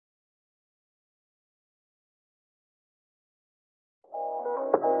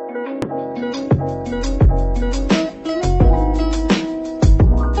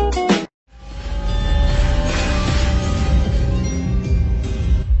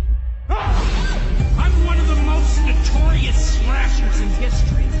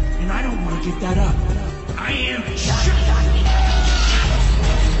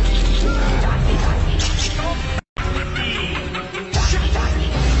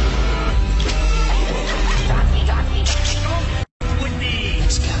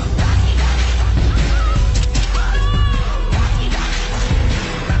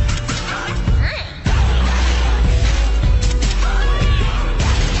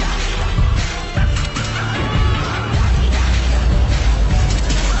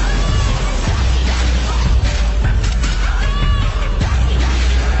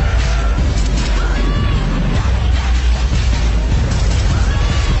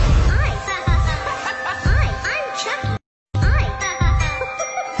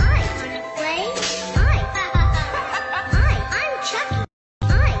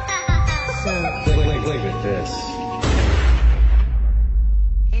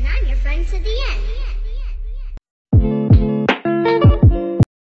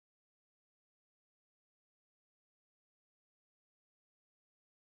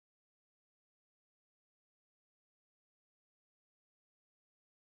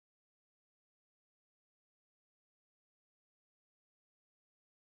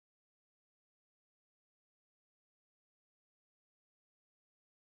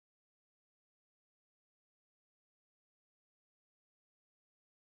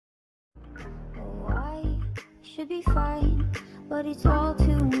Should be fine, but it's all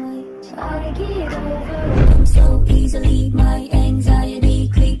too late. I get over so easily. My anxiety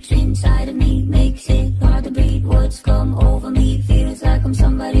creeps inside of me, makes it hard to breathe. What's come over me feels like I'm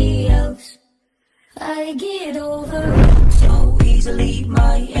somebody else. I get over so easily.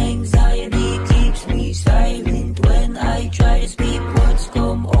 My anxiety keeps me silent when I try to speak. What's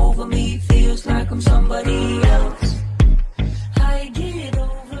come over me feels like I'm somebody else. I get over.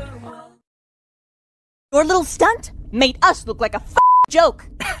 Your little stunt made us look like a joke.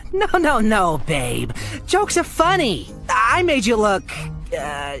 No, babe. Jokes are funny. I made you look,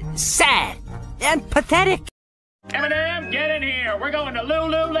 sad and pathetic. Eminem, get in here. We're going to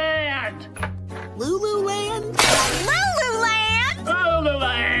Lululand. Lululand? Lululand!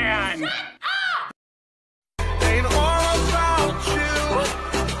 Lululand! Ain't all about you,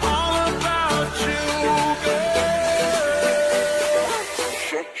 all about you, girl.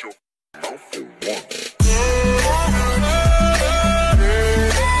 Shut your mouth for once.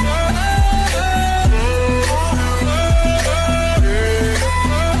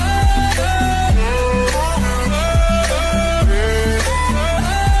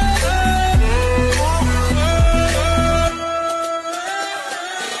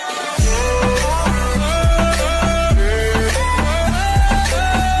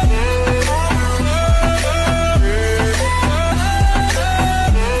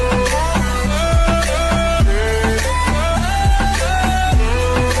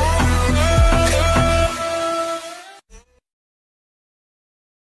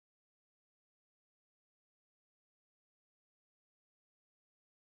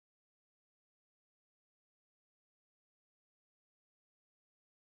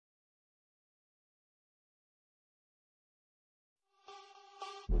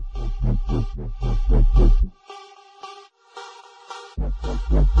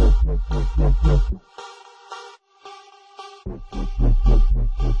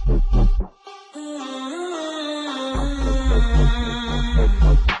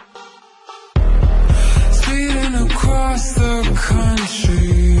 Speeding across the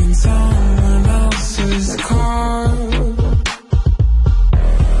country in someone else's car,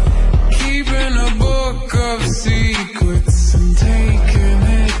 keeping a book of secrets and taking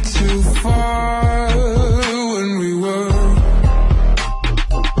it too far. When we were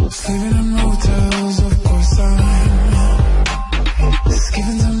sleeping in motels, of course I'm just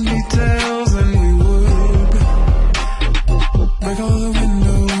giving some details, and we would break all the windows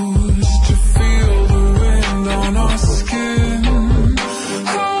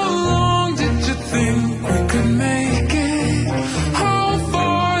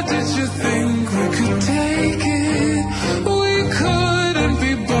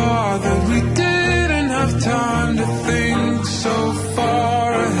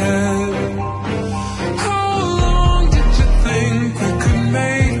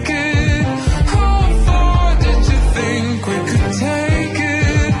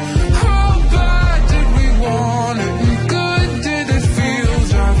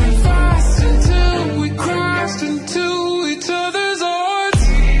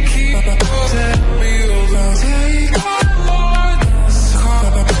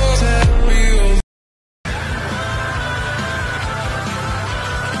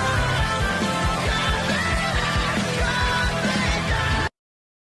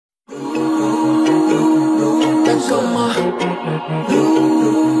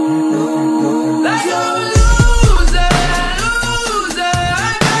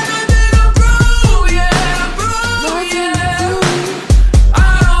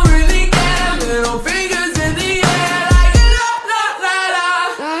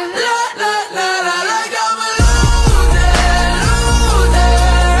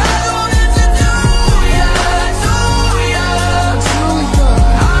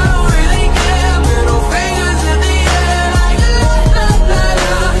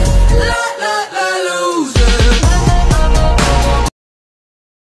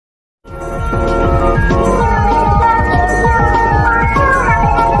Bye.